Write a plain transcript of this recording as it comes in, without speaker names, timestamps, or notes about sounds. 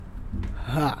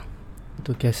हाँ,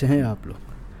 तो कैसे हैं आप लोग?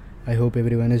 I hope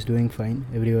every one is doing fine,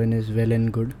 every one is well and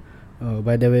good.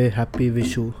 By the way, happy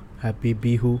Vishu, happy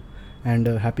Bihu, and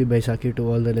happy Baisakhi to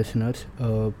all the listeners.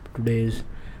 Today is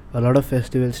a lot of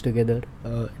festivals together.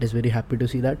 It is very happy to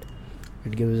see that.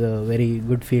 It gives a very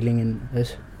good feeling in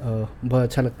us. बहुत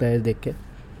अच्छा लगता है देख के.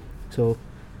 So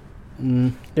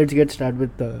let's get started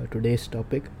with today's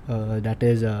topic. That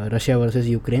is Russia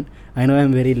versus Ukraine. I know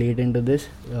I'm very late into this.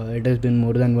 It has been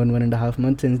more than 1.5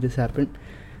 months since this happened.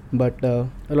 But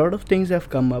a lot of things have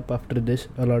come up after this.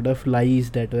 A lot of lies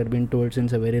that were being told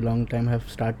since a very long time have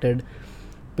started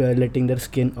letting their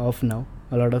skin off now.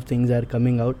 A lot of things are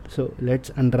coming out. So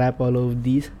let's unwrap all of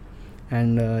these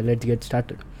and let's get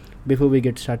started. Before we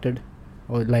get started,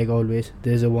 like always,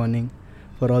 there's a warning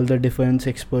for all the defense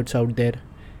experts out there.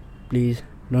 Please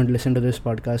don't listen to this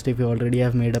podcast if you already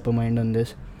have made up a mind on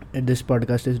this. This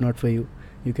podcast is not for you.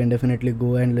 You can definitely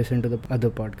go and listen to the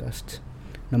other podcasts.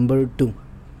 Number 2.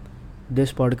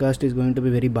 This podcast is going to be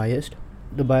very biased.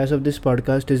 The bias of this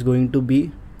podcast is going to be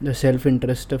the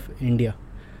self-interest of India.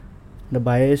 The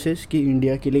bias is कि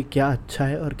India के लिए क्या अच्छा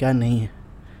है और क्या नहीं है.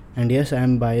 And yes, I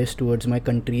am biased towards my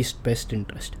country's best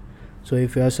interest. So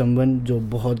if you are someone जो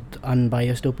बहुत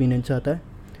unbiased opinion चाहता है,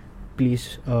 please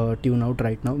tune out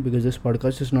right now because this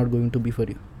podcast is not going to be for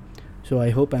you. So I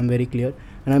hope I'm very clear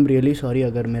and I'm really sorry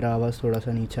अगर मेरा आवाज़ थोड़ा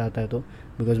सा नीचे आता है तो,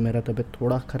 because मेरा तबीयत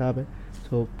थोड़ा ख़राब है.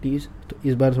 So please तो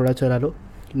इस बार थोड़ा चला लो.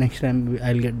 Next time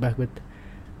I'll get back with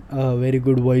a very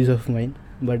good voice of mine,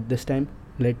 but this time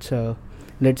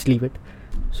let's leave it.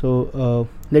 So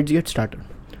let's get started.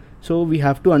 So we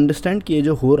have to understand कि ये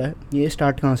जो हो रहा है ये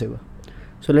start कहाँ से हुआ.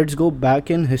 So let's go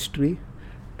back in history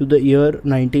to the year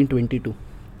 1922.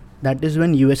 That is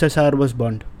when USSR was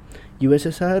born.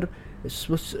 USSR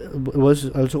was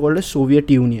also called as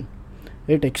Soviet Union.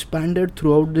 It expanded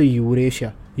throughout the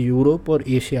Eurasia. Europe और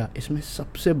एशिया, इसमें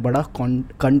सबसे बड़ा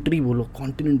कंट्री बोलो,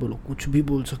 continent बोलो, कुछ भी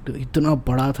बोल सकते हो, इतना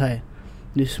बड़ा था है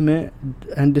जिसमें.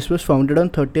 And this was founded on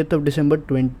 30th of December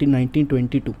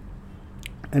 1922.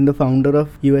 And the founder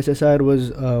of USSR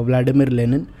was Vladimir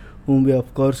Lenin, whom we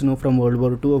of course know from World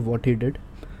War II of what he did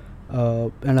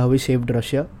and how he saved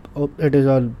Russia. It is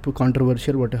all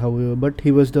controversial, however, but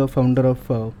he was the founder of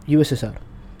USSR.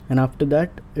 And after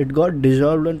that, it got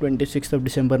dissolved on 26th of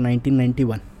December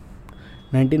 1991.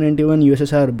 1991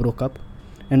 USSR broke up,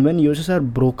 and when USSR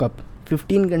broke up,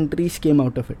 15 countries came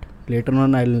out of it. Later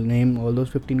on I'll name all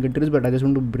those 15 countries, but I just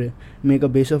want to make a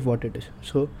base of what it is.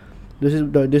 So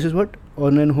this is what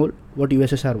on and whole what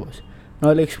USSR was. Now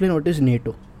I'll explain what is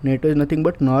NATO. NATO is nothing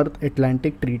but North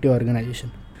Atlantic Treaty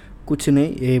Organization. कुछ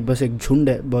नहीं, ये बस एक झुंड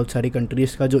है बहुत सारी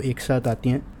countries का जो एक साथ आती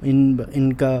हैं.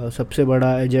 इनका सबसे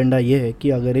बड़ा एजेंडा ये है कि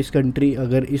अगर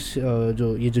इस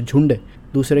जो झुंड है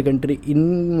दूसरे कंट्री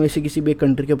इनमें से किसी भी एक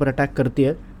कंट्री के ऊपर अटैक करती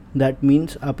है, दैट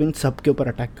मीन्स आप इन सब के ऊपर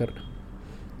अटैक कर रहे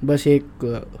हो. बस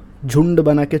एक झुंड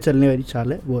बना के चलने वाली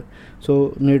चाल है वो.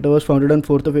 सो NATO was founded on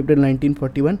 4th of April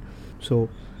 1941. So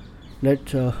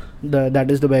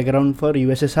that is the background for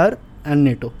USSR and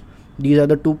NATO. These are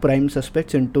the two prime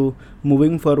suspects into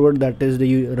moving forward, that is the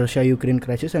Russia-Ukraine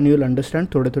crisis, and you will understand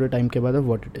थोड़े time के बाद of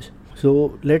what it is. So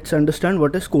let's understand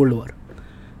what is Cold War.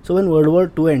 So when World War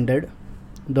II ended,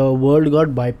 the world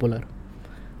got bipolar.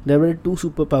 There were two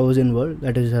superpowers in world,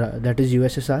 that is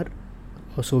USSR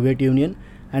or Soviet Union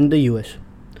and the US,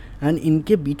 and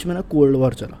इनके बीच में ना Cold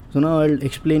War चला. So now I'll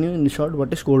explain you in short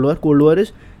what is Cold War. Cold War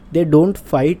is they don't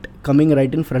fight coming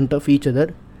right in front of each other,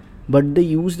 but they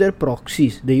use their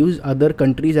proxies. They use other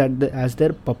countries as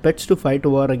their puppets to fight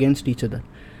war against each other.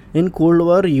 In Cold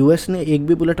War, US ने एक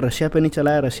भी bullet Russia पे नहीं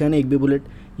चलाया, Russia ने एक भी bullet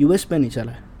US पे नहीं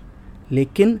चलाया,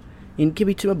 लेकिन इनके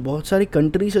बीच में बहुत सारी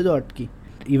कंट्रीज है जो अटकी.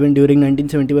 Even during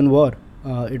 1971 war,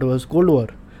 it was cold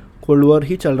war. Cold war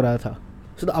ही चल रहा था.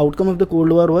 So the outcome of the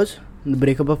cold war was the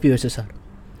breakup of USSR.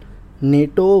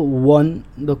 NATO won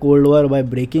the Cold War by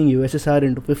breaking USSR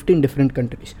into 15 different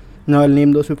countries. Now I'll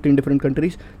name those 15 different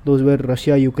countries. Those were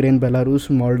Russia, Ukraine, Belarus,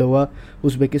 Moldova,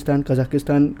 Uzbekistan,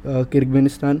 Kazakhstan,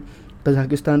 Kyrgyzstan,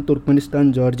 Kazakhstan, Turkmenistan,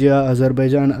 Georgia,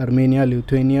 Azerbaijan, Armenia,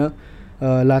 Lithuania,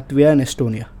 Latvia and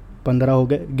Estonia. 15 हो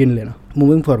गए, गिन लेना.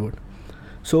 Moving forward.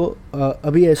 सो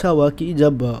अभी ऐसा हुआ कि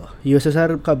जब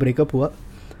USSR का ब्रेकअप हुआ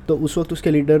तो उस वक्त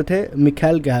उसके लीडर थे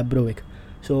मिखाइल गैब्रोविक.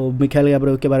 सो मिखाइल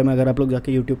गैब्रोविक के बारे में अगर आप लोग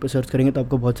जाके यूट्यूब पर सर्च करेंगे तो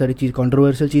आपको बहुत सारी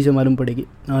कंट्रोवर्शियल चीज़ें मालूम पड़ेगी.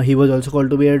 He was also called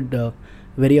to be a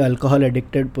very alcohol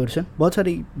addicted person. बहुत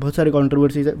सारी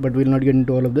controversies है, but we'll not get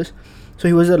into all of this. So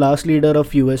he was the last leader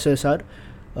of USSR,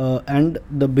 and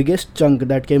the biggest chunk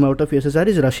that came out of USSR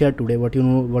is Russia today. What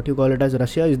you call it as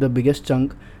Russia is the biggest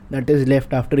chunk that is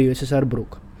left after USSR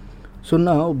broke. So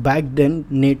now back then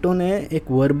NATO ने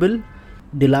एक verbal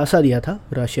दिलासा दिया था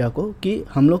Russia को कि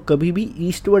हम लोग कभी भी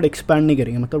ईस्टवर्ड एक्सपैंड नहीं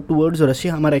करेंगे, मतलब टूवर्ड्स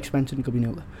रशिया हमारा एक्सपेंशन कभी नहीं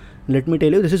होगा. Let me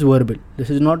tell you, this is verbal,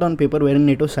 this is not on paper where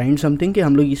NATO signed something कि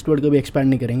हम लोग ईस्टवर्ड कभी एक्सपैंड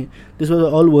नहीं करेंगे. दिस वॉज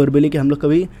ऑल वर्बली कि हम लोग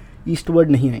कभी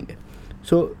ईस्टवर्ड नहीं आएंगे.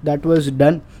 So that was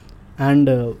done and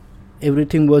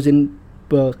everything was in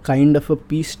kind of a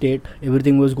peace state,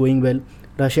 everything was going well.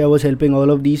 Russia was helping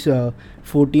all of these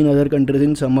 14 other countries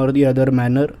in some or the other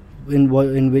manner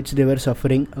in which they were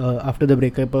suffering after the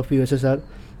breakup of USSR,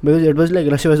 because it was like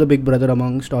Russia was the big brother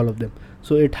amongst all of them,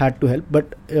 so it had to help.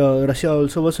 But Russia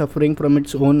also was suffering from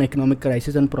its own economic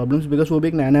crisis and problems because वो भी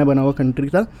एक नया बना हुआ country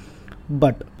था,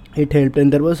 but it helped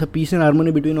and there was a peace and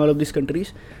harmony between all of these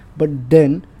countries. But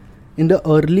then in the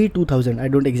early 2000, I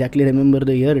don't exactly remember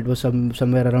the year, it was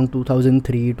somewhere around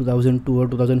 2003, 2002 or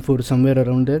 2004, somewhere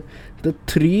around there, the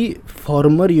three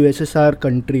former USSR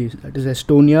countries, that is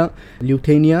Estonia,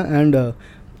 Lithuania and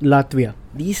Latvia,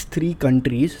 these three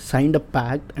countries signed a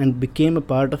pact and became a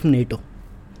part of NATO.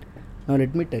 Now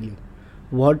let me tell you,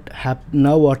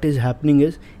 what is happening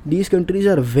is these countries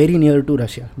are very near to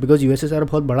Russia because USSR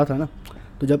बहुत बड़ा था ना,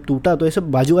 तो जब टूटा तो ये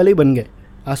सब बाजू वाले ही बन गए,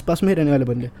 आसपास में रहने वाले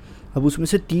बन गए. अब उसमें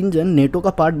से 3 जन नेटो का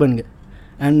पार्ट बन गए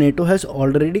and NATO has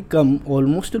already come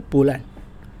almost till Poland.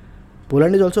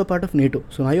 Poland is also a part of NATO.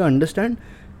 So now you understand,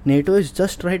 NATO is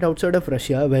just right outside of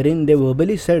Russia, wherein they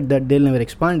verbally said that they'll never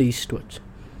expand eastwards.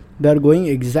 They are going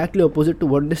exactly opposite to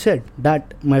what they said.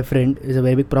 That, my friend, is a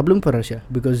very big problem for Russia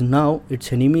because now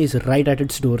its enemy is right at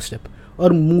its doorstep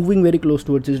or moving very close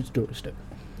towards its doorstep.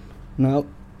 Now,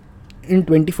 in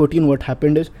 2014, what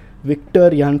happened is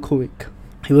Viktor Yanukovych,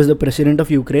 he was the president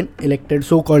of Ukraine,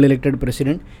 so-called elected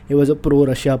president. He was a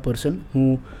pro-Russia person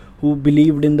who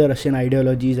believed in the Russian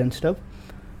ideologies and stuff.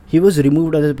 He was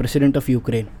removed as the president of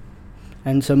Ukraine.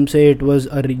 And some say it was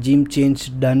a regime change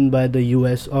done by the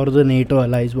US or the NATO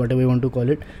allies, whatever you want to call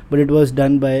it. But it was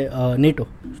done by NATO,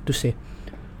 to say.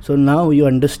 So now you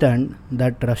understand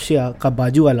that Russia का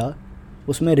बाजू वाला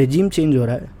उसमें regime change हो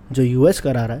रहा है जो US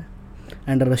करा रहा है.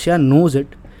 And Russia knows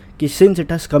it कि since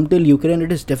it has come till Ukraine,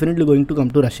 it is definitely going to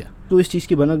come to Russia. तो इस चीज़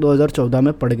की भनक 2014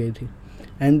 में पड़ गई थी.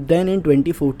 And then in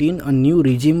 2014, a new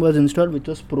regime was installed which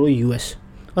was pro-US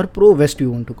or pro-West,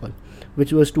 you want to call,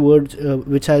 which was towards,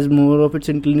 which has more of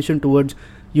its inclination towards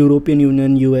European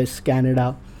Union, US, Canada,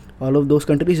 all of those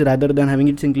countries, rather than having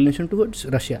its inclination towards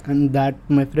Russia. And that,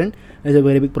 my friend, is a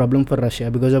very big problem for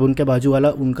Russia because अब उनके बाजू वाला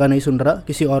उनका नहीं सुन रहा,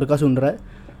 किसी और का सुन रहा है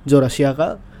जो रशिया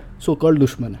का so-called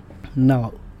दुश्मन है.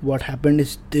 Now, what happened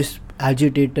is this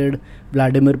agitated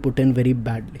Vladimir Putin very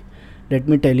badly. Let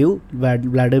me tell you,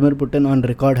 Vladimir Putin on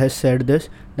record has said this,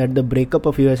 that the breakup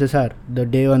of USSR, the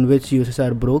day on which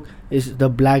USSR broke, is the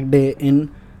black day in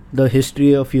the history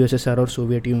of USSR or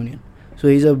Soviet Union. So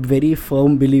he's a very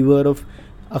firm believer of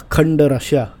Akhanda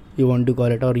Russia, you want to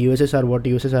call it, or USSR, what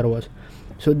USSR was.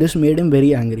 So this made him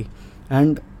very angry.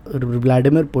 And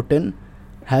Vladimir Putin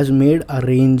has made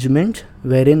arrangements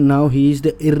wherein now he is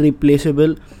the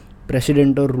irreplaceable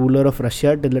president or ruler of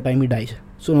Russia till the time he dies.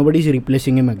 So nobody is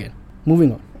replacing him again.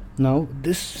 Moving on. Now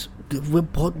this वो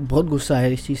बहुत गुस्सा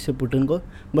है इस चीज़ से Putin को,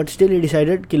 but still he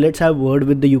decided कि let's have word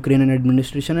with the Ukrainian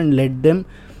administration and let them,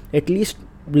 at least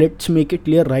let's make it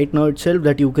clear right now itself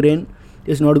that Ukraine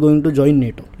is not going to join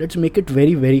NATO. Let's make it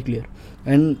very, very clear.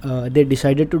 And they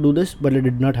decided to do this, but it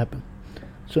did not happen.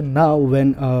 So now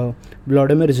when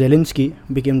Volodymyr Zelensky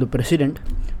became the president,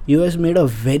 US made a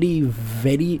very,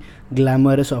 very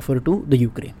glamorous offer to the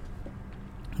Ukraine.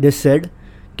 They said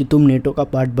कि तुम NATO का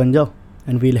part बन जाओ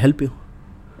and will help you.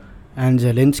 And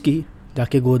Zelensky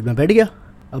जाके गोद में बैठ गया.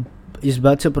 अब इस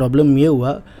बात से प्रॉब्लम ये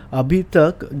हुआ, अभी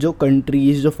तक जो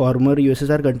कंट्रीज़, जो फॉर्मर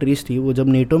यूएसएसआर कंट्रीज़ थी, वो जब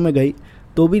नेटो में गई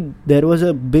तो भी there was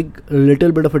a big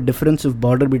little bit of a difference of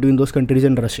border between those countries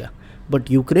and Russia.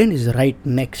 But Ukraine is right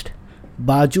next,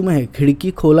 बाजू में है,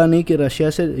 खिड़की खोला नहीं कि रशिया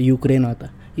से यूक्रेन आता,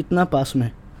 इतना पास में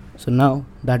है. So now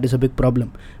that is a big problem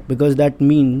because that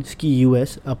means कि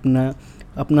यूएस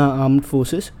अपना आर्म्ड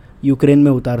फोर्सेस यूक्रेन में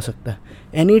उतार सकता है.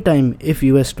 Any time if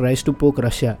US tries to poke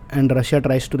Russia and Russia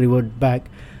tries to revert back,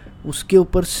 उसके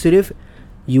ऊपर सिर्फ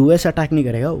यूएस अटैक नहीं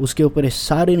करेगा, उसके ऊपर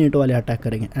सारे नेटो वाले अटैक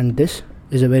करेंगे. And this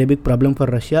is a very big problem for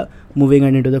Russia moving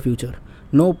and into the future.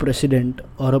 No president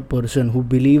और a person who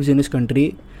believes in his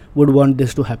country would want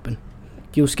this to happen,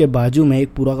 कि उसके बाजू में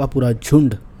एक पूरा का पूरा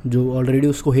झुंड जो ऑलरेडी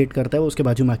उसको हेट करता है वो उसके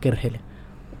बाजू में आकर रह ले.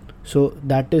 सो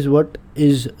that is what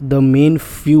is the main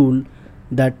fuel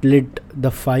that lit the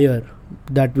fire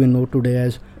that we know today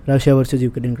as Russia versus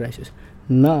Ukraine crisis.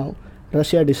 Now,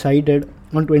 Russia decided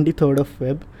on 23rd of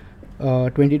Feb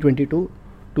 2022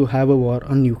 to have a war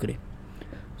on Ukraine.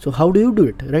 So how do you do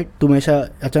it, right? तुम ऐसा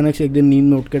अचानक से एक दिन नींद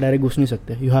में उठ के डायरेक्ट घुस नहीं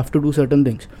सकते. You have to do certain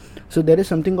things. So there is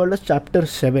something called as chapter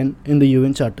 7 in the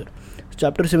UN charter.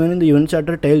 Chapter 7 in the UN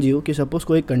charter tells you कि सपोज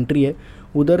कोई कंट्री है,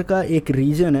 उधर का एक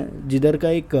रीजन है जिधर का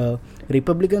एक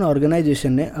रिपब्लिकन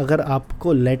ऑर्गेनाइजेशन ने अगर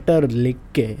आपको लेटर लिख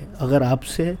के अगर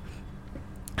आपसे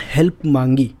हेल्प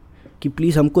मांगी कि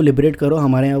प्लीज़ हमको लिबरेट करो,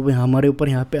 हमारे ऊपर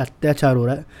यहाँ पे अत्याचार हो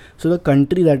रहा है. So the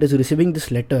country that is receiving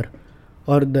this letter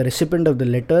और the recipient of the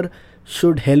letter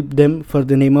should help them for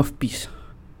the name of peace.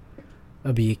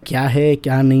 अब ये क्या है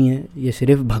क्या नहीं है ये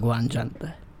सिर्फ भगवान जानता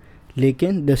है,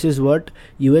 लेकिन this is what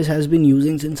US has been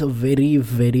using since a very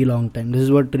very long time. This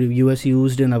is what US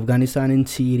used in Afghanistan, in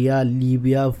Syria,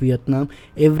 Libya, Vietnam,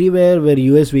 everywhere where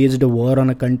US waged a war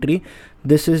on a country.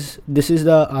 This is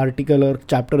the article or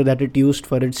chapter that it used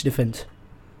for its defense,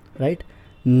 right?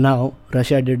 Now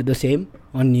Russia did the same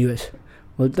on US.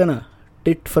 बोलते ना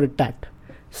tit for tat,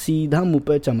 सीधा मुँह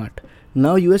पे चमाट.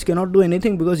 Now US cannot do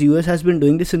anything because US has been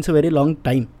doing this since a very long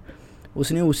time.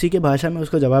 उसने उसी के भाषा में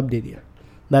उसको जवाब दे दिया.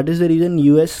 That is the reason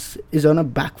US is on a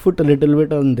back foot a little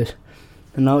bit on this.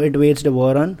 Now it waged a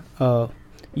war on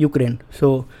Ukraine.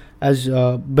 So as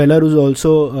Belarus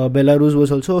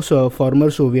was also a former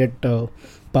Soviet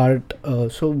part.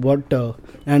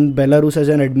 And Belarus has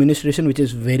an administration which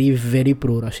is very very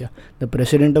pro-Russia. The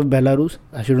president of Belarus,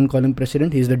 I shouldn't call him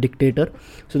president, he is the dictator.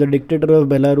 So the dictator of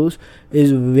Belarus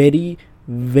is very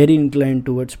very inclined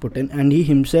towards Putin, and he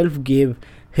himself gave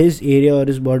his area or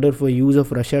his border for use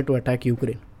of Russia to attack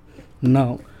Ukraine.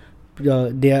 Now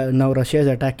Russia is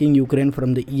attacking Ukraine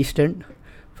from the east end,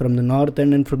 from the north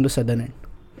end, and from the southern end.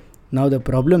 Now the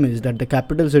problem is that the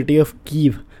capital city of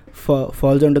Kyiv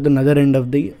falls onto the northern end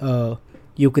of the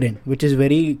Ukraine, which is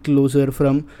very closer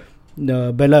from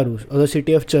Belarus, or the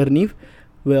city of Cherniv,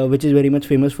 which is very much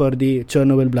famous for the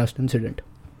Chernobyl blast incident.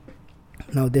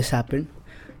 Now this happened.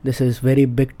 This is very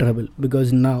big trouble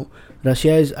because now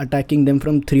Russia is attacking them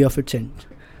from 3 of its ends.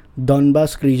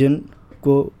 Donbass region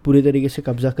को पूरी तरीके से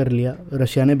कब्जा कर लिया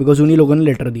Russia ने, because उन्हीं लोगों ने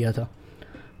लेटर दिया था.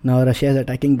 Now Russia is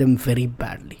attacking them very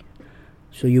badly.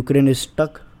 So Ukraine is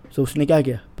stuck. So उसने क्या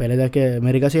किया, पहले जाके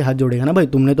अमेरिका से हाथ जोड़ेगा ना, भाई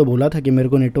तुमने तो बोला था कि मेरे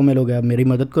को नेटो में लोगे, अब मेरी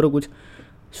मदद करो कुछ.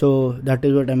 सो दैट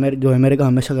इज़ व्हाट जो अमेरिका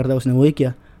हमेशा करता है, उसने वही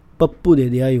किया, पप्पू दे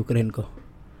दिया यूक्रेन को.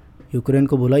 यूक्रेन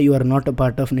को बोला you are not a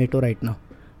part of NATO right now.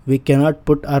 We cannot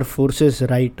put our forces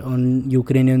right on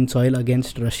Ukrainian soil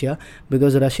against Russia,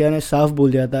 because Russia ने साफ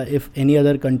बोल दिया था if any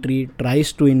other country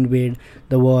tries to invade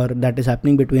the war that is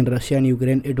happening between Russia and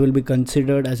Ukraine, it will be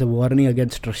considered as a warning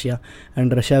against Russia,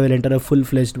 and Russia will enter a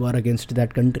full-fledged war against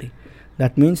that country.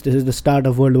 That means this is the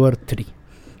start of World War III.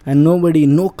 And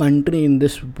no country in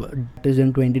this is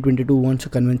in 2022 wants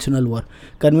a conventional war.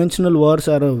 Conventional wars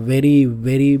are a very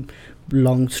very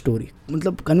long story.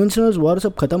 मतलब conventional war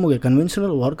सब खत्म हो गया. Conventional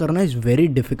war करना is very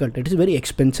difficult. It is very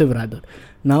expensive rather.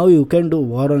 Now you can do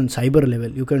war on cyber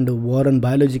level, you can do war on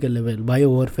biological level, bio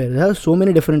warfare. There are so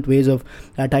many different ways of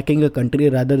attacking a country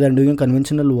rather than doing a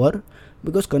conventional war,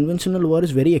 because conventional war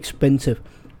is very expensive.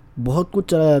 बहुत कुछ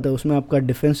चला जाता है उसमें. आपका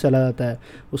defence चला जाता है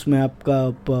उसमें,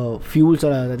 आपका फ्यूल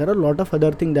चला जाता है. There are lot of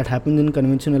other thing that happens in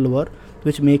conventional war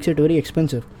which makes it very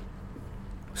expensive.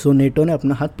 So NATO ने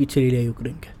अपना हाथ पीछे ले लिया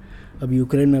यूक्रेन के. अब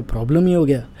यूक्रेन में प्रॉब्लम ये हो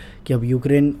गया कि अब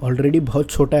यूक्रेन ऑलरेडी बहुत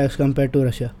छोटा है एज़ कम्पेयर टू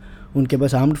रशिया. उनके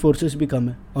पास आर्म्ड फोर्सेस भी कम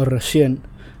है. और Russian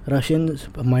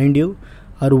mind you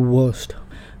are worst.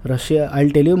 Russia, I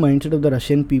will tell you mindset of the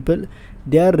Russian people,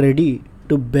 they are ready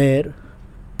to bear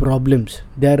problems,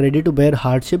 they are ready to bear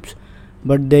hardships,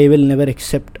 but they will never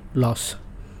accept loss.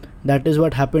 That is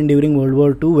what happened during World War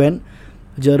II when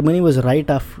Germany was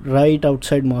right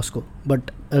outside Moscow,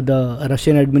 but the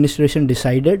Russian administration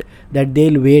decided that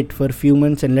they'll wait for a few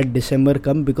months and let December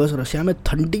come, because Russia में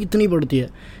ठंडी इतनी पड़ती है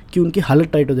कि उनकी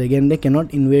हालत tight हो जाएगी and they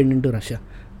cannot invade into Russia.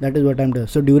 That is what I'm doing.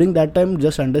 So during that time,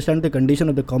 just understand the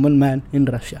condition of the common man in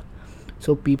Russia.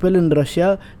 So people in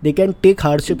Russia, they can take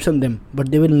hardships on them,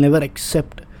 but they will never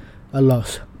accept a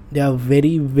loss. They are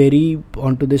very very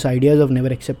onto this ideas of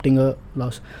never accepting a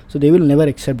loss, so they will never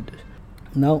accept this.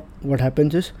 Now what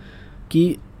happens is कि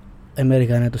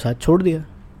America ने तो साथ छोड़ दिया,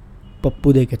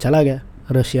 पप्पू दे के चला गया.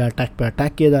 Russia attack पे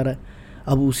अटैक किया जा रहा है.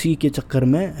 अब उसी के चक्कर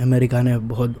में अमेरिका ने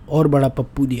बहुत और बड़ा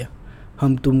पप्पू दिया,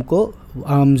 हम तुमको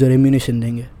आर्म्स और एम्यूनेशन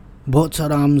देंगे, बहुत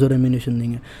सारा आर्म्स और एम्यूनेशन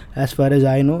देंगे. As far as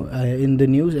I know, in the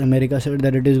news America said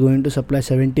that it is going to supply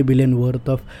 70 billion worth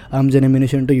of arms and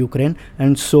ammunition to Ukraine,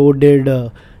 and so did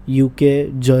UK,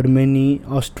 Germany,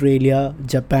 Australia,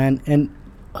 Japan, and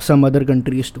some other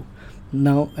countries too.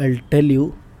 Now I'll tell you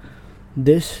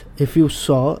this. If you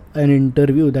saw an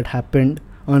interview that happened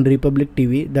on Republic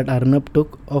TV that Arnab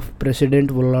took of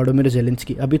President Volodymyr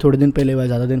Zelensky. अभी थोड़े दिन पहले हुआ,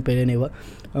 ज़्यादा दिन पहले नहीं हुआ.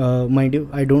 Mind you,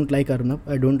 I don't like Arnab,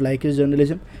 I don't like his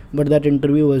journalism, but that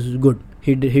interview was good.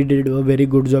 He did a very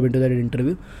good job into that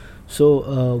interview. So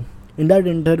in that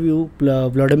interview,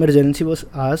 Volodymyr Zelensky was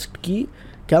asked कि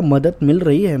क्या मदद मिल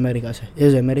रही है America से?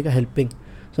 Is America helping?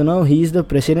 So now he is the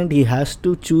president, he has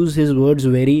to choose his words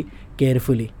very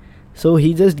carefully. So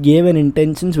he just gave an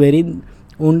intentions wherein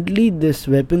only this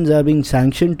weapons are being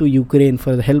sanctioned to Ukraine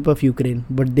for the help of Ukraine,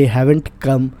 but they haven't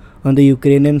come on the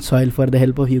Ukrainian soil for the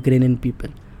help of Ukrainian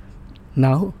people.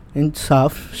 Now in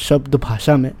साफ शब्द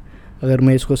भाषा में अगर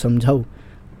मैं इसको समझाऊँ,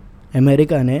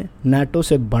 America ने NATO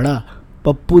से बड़ा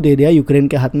पप्पू दे दिया यूक्रेन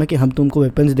के हाथ में कि हम तुमको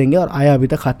वेपन्स देंगे, और आया अभी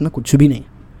तक हाथ में कुछ भी नहीं.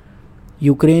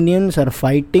 Ukrainians are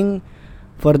fighting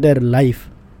for their life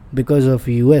because of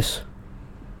US,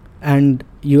 and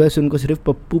US उनको सिर्फ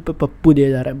पप्पू पे पप्पू दिया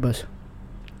जा रहा है बस.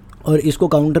 और इसको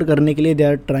काउंटर करने के लिए they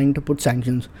are trying to put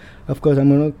sanctions. Of course I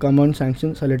am gonna come on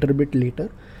sanctions a little bit letter,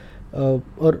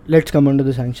 और let's come on to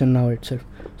the sanction now itself.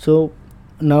 So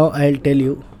now I will tell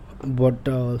you what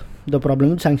the problem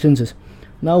with sanctions is.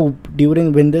 Now,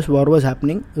 when this war was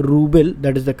happening, ruble,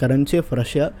 that is the currency of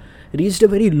Russia, reached a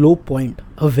very low point,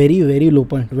 a very, very low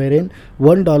point, wherein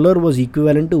 $1 was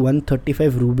equivalent to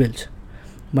 135 rubles.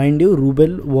 Mind you,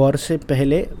 ruble war se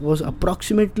pehle was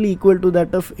approximately equal to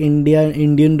that of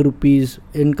Indian rupees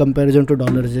in comparison to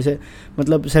dollars. जैसे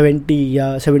मतलब 70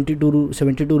 या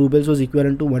 72 rubles was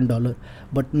equivalent to $1,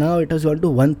 but now it has gone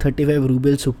to 135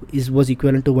 rubles was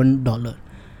equivalent to $1.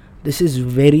 This is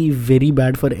very very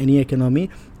bad for any economy.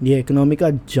 ये economy का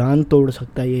जान तोड़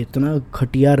सकता है. ये इतना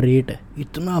घटिया रेट है,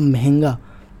 इतना महंगा,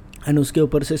 एंड उसके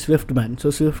ऊपर से Swift ban.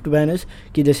 So Swift ban is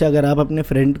कि जैसे अगर आप अपने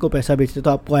फ्रेंड को पैसा बेचते तो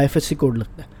आपको IFSC कोड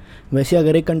लगता है, वैसे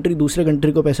अगर एक कंट्री दूसरे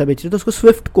कंट्री को पैसा बेचती तो उसको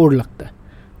स्विफ्ट कोड लगता है.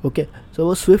 ओके, सो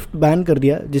वो स्विफ्ट बैन कर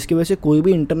दिया, जिसकी वजह से कोई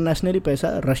भी इंटरनेशनली पैसा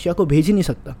रशिया को भेज ही नहीं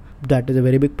सकता. That is a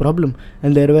very big problem.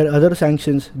 And there were other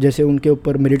sanctions, जैसे उनके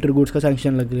ऊपर मिलिट्री गुड्स का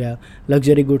सैंक्शन लग गया,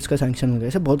 लग्जरी गुड्स का सैंक्शन लग गया,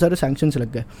 ऐसे बहुत सारे सैंक्शंस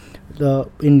लग गए.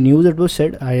 In news it was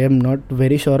said, I am not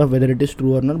very sure of whether it is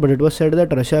true और not, but it was said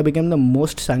that Russia became the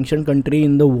most sanction country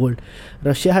in the world.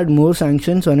 Russia had more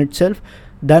sanctions on it self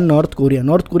then north Korea.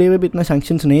 North Korea में भी इतना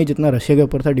sanctions नहीं है जितना Russia के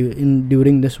ऊपर था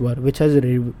during this war, which has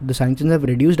the sanctions have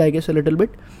reduced I guess a little bit,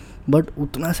 but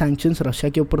उतना सैंक्शंस रशिया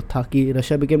के ऊपर था कि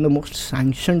Russia became the most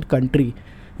sanctioned country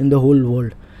in the whole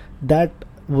world. That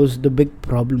was the big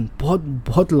problem.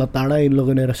 बहुत लताड़ा इन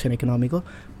लोगों ने Russian economy को.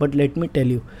 But let me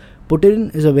tell you, Putin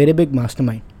is a very big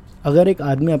mastermind. अगर एक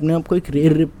आदमी अपने आप को एक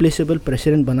इररिप्लेसेबल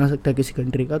प्रेसिडेंट बना सकता है किसी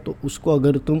कंट्री का, तो उसको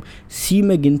अगर तुम C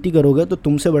में गिनती करोगे तो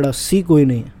तुमसे बड़ा C कोई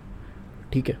नहीं है.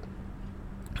 ठीक है,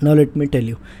 now let me tell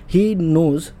you, he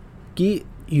knows कि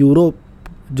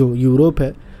यूरोप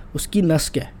है उसकी नस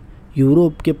क्या है.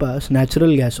 यूरोप के पास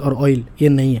नेचुरल गैस और ऑयल ये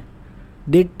नहीं है.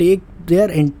 They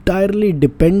are entirely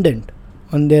dependent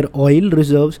on their oil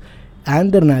reserves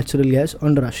and there natural gas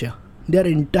on Russia. They are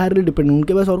entirely dependent.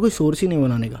 उनके पास और कोई सोर्स ही नहीं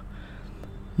बनाने का.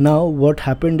 नाउ व्हाट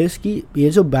हैपेंड इज़ कि ये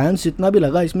जो बैन जितना भी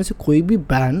लगा, इसमें से कोई भी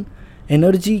बैन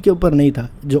एनर्जी के ऊपर नहीं था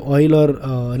जो ऑयल और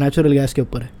नेचुरल गैस के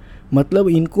ऊपर है. मतलब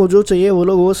इनको जो चाहिए वो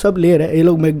लोग वो सब ले रहे हैं. ये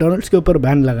लोग मैकडोनल्ड्स के ऊपर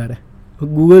बैन लगा रहे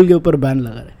हैं, गूगल के ऊपर बैन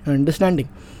लगा रहे हैं. अंडरस्टैंडिंग,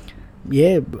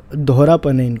 ये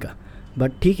दोहरापन है इनका.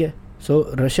 बट ठीक है, सो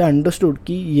रशिया अंडरस्टूड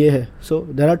कि ये है. सो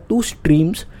there are 2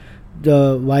 streams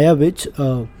via which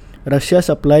Russia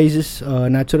supplies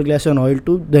natural gas and oil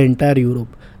to the entire Europe.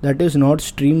 That is north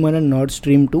stream 1 and north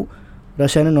stream 2.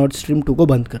 Russia ने नॉर्थ स्ट्रीम 2 को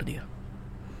बंद कर दिया.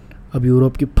 अब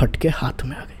यूरोप की फटके हाथ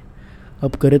में आ गए.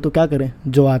 अब करे तो क्या करें,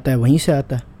 जो आता है वहीं से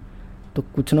आता है, तो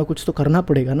कुछ ना कुछ तो करना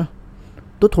पड़ेगा ना.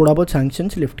 तो थोड़ा बहुत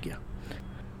सैंक्शंस लिफ्ट किया.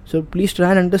 So please try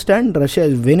and understand, Russia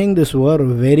is winning this war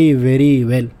very, very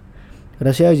well.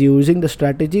 Russia is using the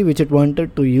strategy which it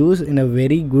wanted to use in a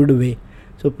very good way.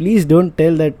 So please don't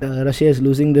tell that Russia is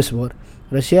losing this war.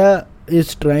 Russia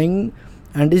is trying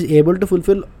and is able to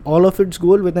fulfill all of its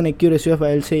goal with an accuracy of,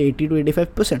 I'll say, 80 to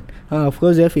 85%. Of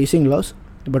course they are facing loss,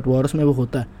 but wars में वो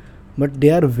होता है. But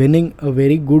they are winning a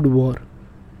very good war.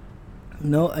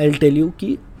 Now I'll tell you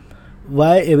कि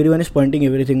why everyone is pointing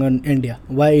everything on India,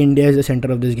 why India is the center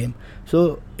of this game. So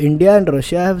India and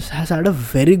Russia has had a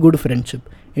very good friendship.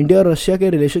 India और Russia के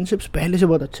relationships पहले से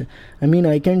बहुत अच्छे. I mean,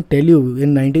 I can tell you,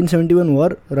 in 1971 war,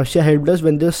 Russia helped us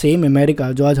when the same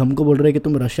America जो आज हमको बोल रहे हैं कि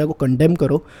तुम रशिया को कंडेम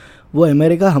करो, वो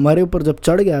अमेरिका हमारे ऊपर जब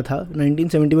चढ़ गया था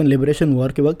 1971 लिबरेशन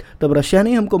वॉर के वक्त, तब रशिया ने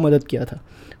ही हमको मदद किया था.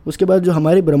 उसके बाद जो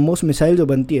हमारी ब्रह्मोस मिसाइल जो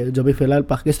बनती है, जो भी फ़िलहाल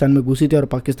पाकिस्तान में घुसी थी और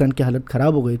पाकिस्तान की हालत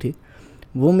ख़राब हो गई थी,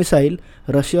 वो मिसाइल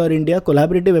रशिया और इंडिया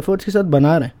कोलैबोरेटिव एफर्ट्स के साथ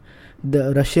बना रहे हैं.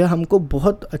 रशिया हमको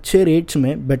बहुत अच्छे रेट्स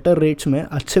में, बेटर रेट्स में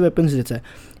अच्छे वेपन्स देता है,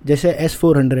 जैसे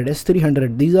S-400, S-300.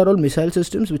 These are all missile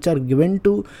systems which are given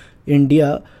to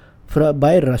India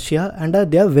by Russia, and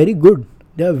they are very good.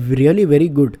 They are really very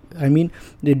good. I mean,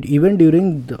 even during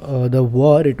the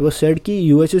war, it was said that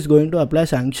US is going to apply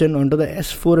sanction onto the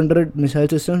S-400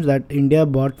 missile systems that India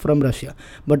bought from Russia.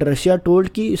 But Russia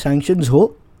told that sanctions ho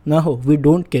na ho, we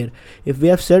don't care. If we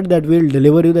have said that we will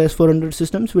deliver you the S-400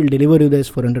 systems, we will deliver you the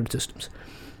S-400 systems.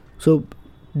 So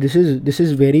this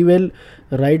is very well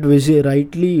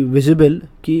rightly visible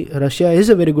कि Russia is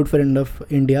a very good friend of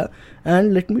India.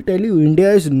 And let me tell you,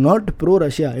 India is not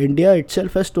pro-Russia. India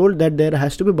itself has told that there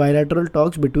has to be bilateral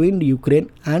talks between Ukraine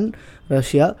and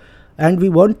Russia, and we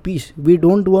want peace. We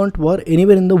don't want war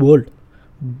anywhere in the world.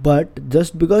 But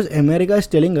just because America is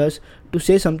telling us to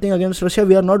say something against Russia,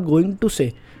 we are not going to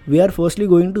say. We are firstly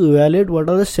going to evaluate what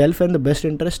are the self and the best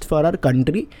interests for our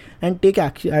country and take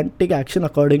action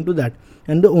according to that.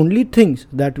 And the only things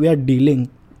that we are dealing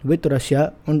with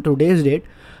Russia on today's date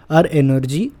are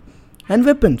energy and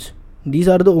weapons. These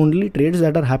are the only trades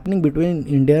that are happening between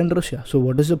India and Russia. So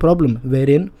what is the problem?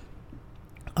 Wherein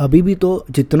अभी भी तो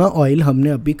जितना oil हमने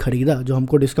अभी ख़रीदा, जो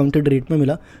हमको discounted rate में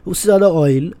मिला, उससे ज़्यादा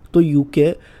ऑयल तो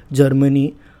यूके,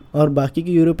 जर्मनी और बाकी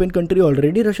की यूरोपियन कंट्री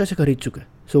ऑलरेडी रशिया से खरीद चुके हैं.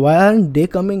 So why aren't they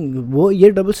coming? वो ये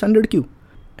डबल स्टैंडर्ड क्यों?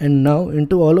 And now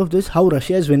into all of this, how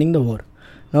Russia is winning the war.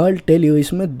 Now I will tell you,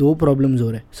 इसमें दो प्रॉब्लम्स हो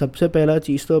रहे हैं. सबसे पहला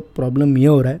चीज़ तो प्रॉब्लम ये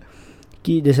हो रहा है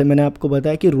कि जैसे मैंने आपको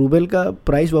बताया कि रूबल का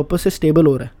प्राइस वापस से स्टेबल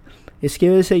हो रहा है. इसकी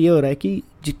वजह से ये हो रहा है कि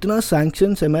जितना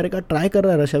सैंक्शंस अमेरिका ट्राई कर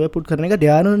रहा है रशिया पे पुट करने का, दे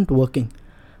आरंट वर्किंग.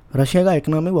 रशिया का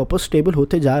इकनॉमी वापस स्टेबल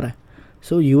होते जा रहा है.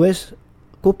 सो यूएस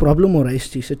को प्रॉब्लम हो रहा है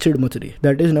इस चीज़ से, चिड़ मच रही है.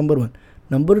 That is number 1.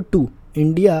 Number 2,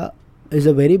 India is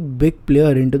a very big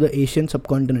player in to the Asian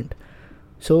subcontinent.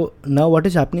 So now what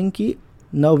is happening कि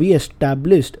now we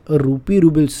established a rupee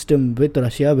ruble system with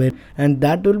Russia, and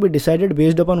that will be decided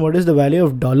based upon what is the value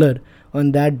of dollar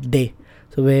on that day.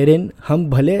 So wherein हम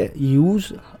भले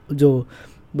use जो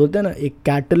बोलते हैं ना एक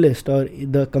catalyst, और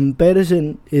the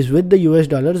comparison is with the US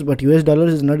dollars, but US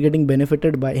dollars is not getting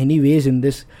benefited by any ways in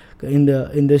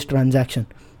this transaction.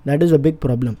 That is a big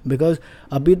problem, because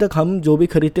अभी तक हम जो भी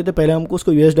खरीदते थे पहले हमको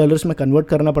उसको US डॉलर्स में कन्वर्ट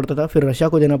करना पड़ता था, फिर रशिया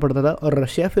को देना पड़ता था, और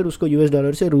रशिया फिर उसको US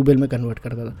डॉलर से रूबल में कन्वर्ट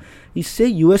करता था. इससे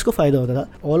US को फ़ायदा होता था.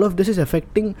 All of this is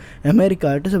affecting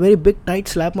America. It is a very big tight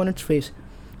slap on its face.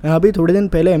 अभी थोड़े दिन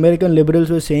पहले अमेरिकन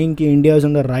लिबरल्स वर सेइंग कि India is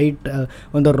on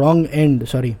the wrong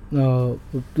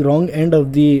and of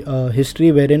the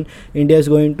history where in India is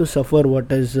going to suffer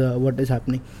what is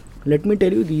happening. Let me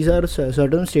tell you, these are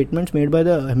certain statements made by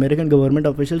the American government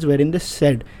officials wherein they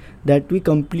said that we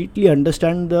completely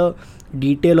understand the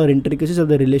detail or intricacies of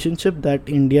the relationship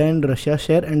that India and Russia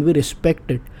share, and we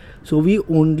respect it. So we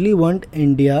only want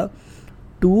India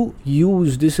to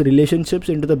use these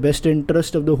relationships into the best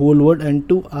interest of the whole world, and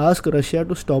to ask Russia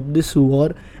to stop this war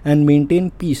and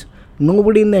maintain peace.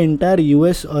 Nobody in the entire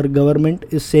US or government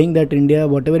is saying that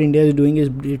whatever India is doing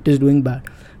is doing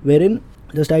bad. Wherein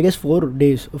just I guess 5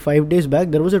 days back,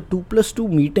 there was a 2+2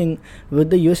 meeting with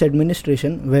the US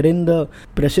administration, wherein the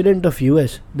president of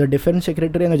US, the defense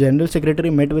secretary and the general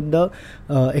secretary met with the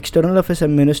external affairs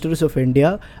ministers of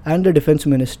India and the defense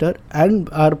minister,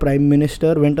 and our prime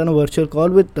minister went on a virtual call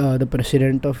with the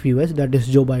president of US, that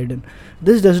is Joe Biden.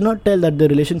 This does not tell that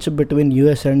the relationship between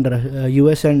US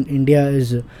and India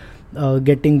is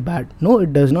getting bad. No,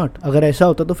 it does not. अगर ऐसा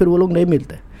होता तो फिर वो लोग नहीं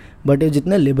मिलते. But ये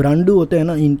जितने लिब्रांडू होते हैं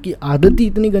ना, इनकी आदत ही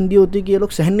इतनी गंदी होती है कि ये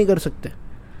लोग सहन नहीं कर सकते.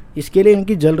 इसके लिए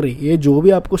इनकी जल रही. ये जो भी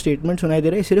आपको स्टेटमेंट सुनाई दे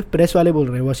रहे हैं सिर्फ प्रेस वाले बोल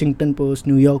रहे हैं, वाशिंगटन पोस्ट,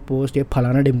 न्यूयॉर्क पोस्ट, ये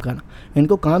फलाना ढिमकाना.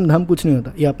 इनको काम धाम कुछ नहीं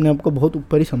होता. ये अपने आप को बहुत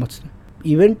ऊपर ही समझते हैं.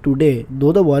 Even today,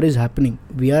 though the war is happening,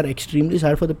 we are extremely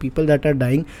sad for the people that are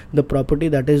dying, the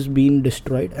property that is being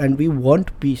destroyed, and we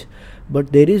want peace.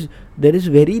 But there is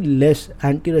very less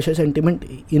anti-Russia sentiment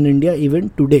in India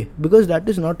even today, because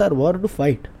that is not our war to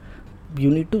fight. You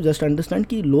need to just understand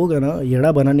कि लोग है ना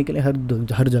येड़ा बनाने के लिए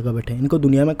हर जगह बैठे हैं. इनको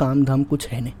दुनिया में काम धाम कुछ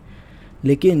है नहीं.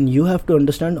 लेकिन you have to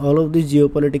understand all of these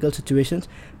geopolitical situations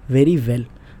very well.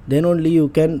 Then only you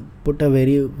can put a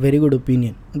very very good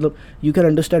opinion. You can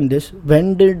understand this.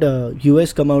 When did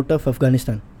US come out of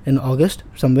Afghanistan? In August,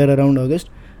 somewhere around August.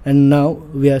 And now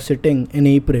we are sitting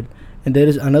in April, and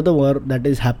there is another war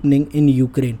that is happening in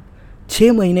Ukraine.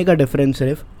 6 महीने का difference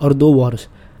सिर्फ, और 2 wars.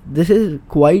 This is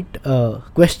quite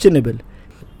questionable.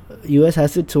 US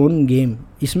has its own game.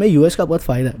 इसमें US का बहुत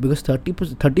फ़ायदा है, because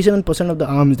 37% of the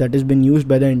arms that has been used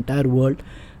by the entire world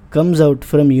comes out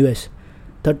from US.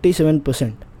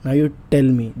 37%. Now you tell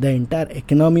me, the entire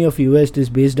economy of US is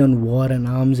based on war and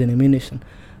arms and ammunition.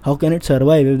 How can it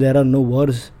survive if there are no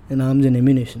wars in arms and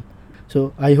ammunition? So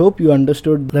I hope you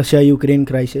understood Russia-Ukraine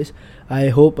crisis. I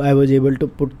hope I was able to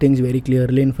put things very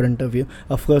clearly in front of you.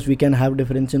 Of course, we can have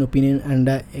difference in opinion,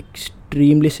 and I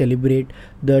extremely celebrate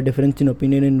the difference in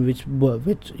opinion in which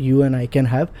you and I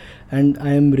can have. And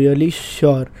I am really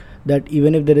sure that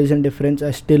even if there is a difference,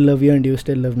 I still love you and you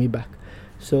still love me back.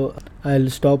 So I'll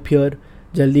stop here.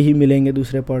 जल्दी ही मिलेंगे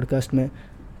दूसरे podcast में.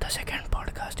 The second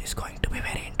podcast is going to be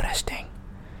very interesting.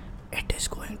 It is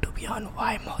going to be on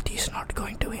why Modi is not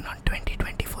going to win on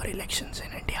 2024 elections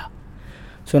in India.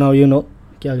 So now you know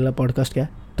कि अगला podcast क्या है,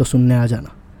 तो सुनने आ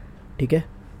जाना. ठीक है,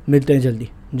 मिलते हैं जल्दी.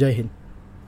 जय हिंद.